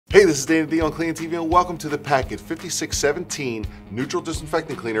Hey, this is Danny D on Clean TV, and welcome to the PAK 5617 Neutral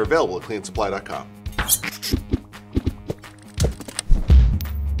Disinfectant Cleaner, available at cleansupply.com.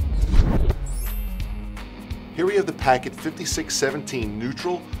 Here we have the PAK 5617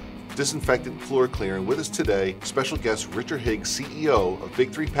 Neutral Disinfectant Floor Cleaner, and with us today, special guest Richard Higgs, CEO of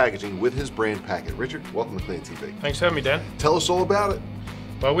Big 3 Packaging with his brand PAK. Richard, welcome to Clean TV. Thanks for having me, Dan. Tell us all about it.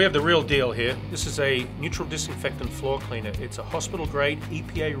 Well, we have the real deal here. This is a neutral disinfectant floor cleaner. It's a hospital-grade,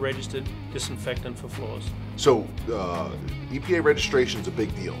 EPA-registered disinfectant for floors. So, EPA registration is a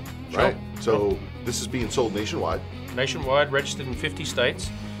big deal, right? Sure. So, this is being sold nationwide. Nationwide, registered in 50 states.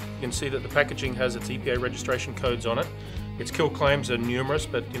 You can see that the packaging has its EPA registration codes on it. Its kill claims are numerous,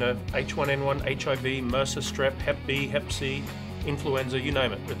 but H1N1, HIV, MRSA, strep, Hep B, Hep C, influenza, you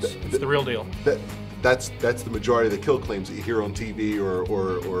name it. It's the real deal. That's the majority of the kill claims that you hear on TV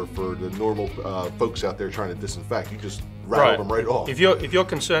or for the normal folks out there trying to disinfect. You just rattle them right off. If your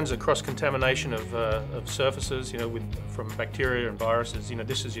concerns are cross-contamination of surfaces, from bacteria and viruses,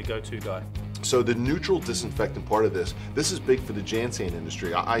 this is your go-to guy. So the neutral disinfectant part of this is big for the Jansen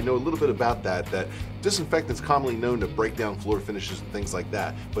industry. I know a little bit about that disinfectant's commonly known to break down floor finishes and things like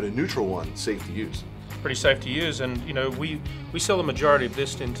that, but a neutral one, safe to use. Pretty safe to use, and we sell the majority of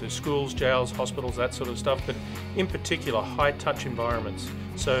this into schools, jails, hospitals, that sort of stuff, but in particular high-touch environments.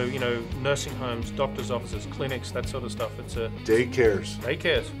 So nursing homes, doctors' offices, clinics, that sort of stuff. It's a daycares.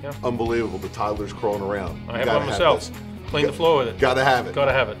 Daycares, yeah. Unbelievable, the toddlers crawling around. I have one myself. Clean the floor with it. Gotta have it.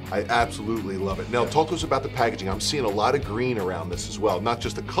 Gotta have it. I absolutely love it. Now, talk to us about the packaging. I'm seeing a lot of green around this as well. Not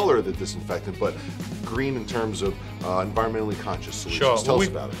just the color of the disinfectant, but green in terms of environmentally conscious solutions. Sure. Tell us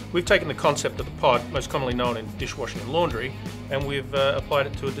about it. We've taken the concept of the pod, most commonly known in dishwashing and laundry, and we've applied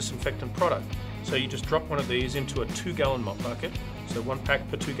it to a disinfectant product. So you just drop one of these into a 2-gallon mop bucket, so 1 pack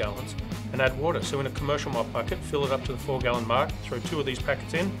per 2 gallons, and add water. So in a commercial mop bucket, fill it up to the 4-gallon mark, throw 2 of these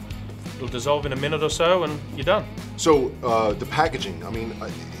packets in. It'll dissolve in a minute or so, and you're done. So the packaging, how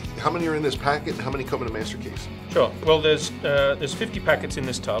many are in this packet, and how many come in a master case? Sure. Well, there's 50 packets in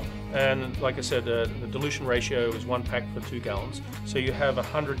this tub, and like I said, the dilution ratio is 1 pack per 2 gallons. So you have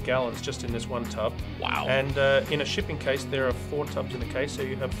 100 gallons just in this one tub. Wow. And in a shipping case, there are 4 tubs in the case, so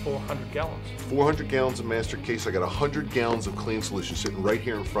you have 400 gallons. 400 gallons of master case. I got 100 gallons of clean solution sitting right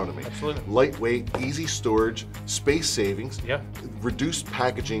here in front of me. Absolutely. Lightweight, easy storage, space savings, reduced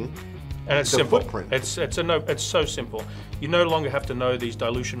packaging. And it's simple. Footprint. It's so simple. You no longer have to know these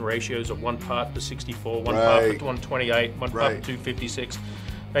dilution ratios of 1 part per 64, 1 part per 128, 1 part per 256.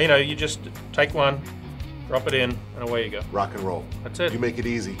 You just take one, drop it in, and away you go. Rock and roll. That's it. You make it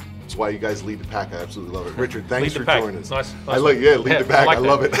easy. That's why you guys lead the pack. I absolutely love it. Richard, thanks for joining us. Nice. Lead the pack. I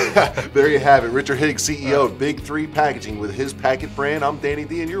love it. There you have it. Richard Higgs, CEO of Big 3 Packaging with his PAK brand. I'm Danny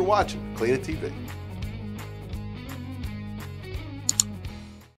D, and you're watching Clean TV.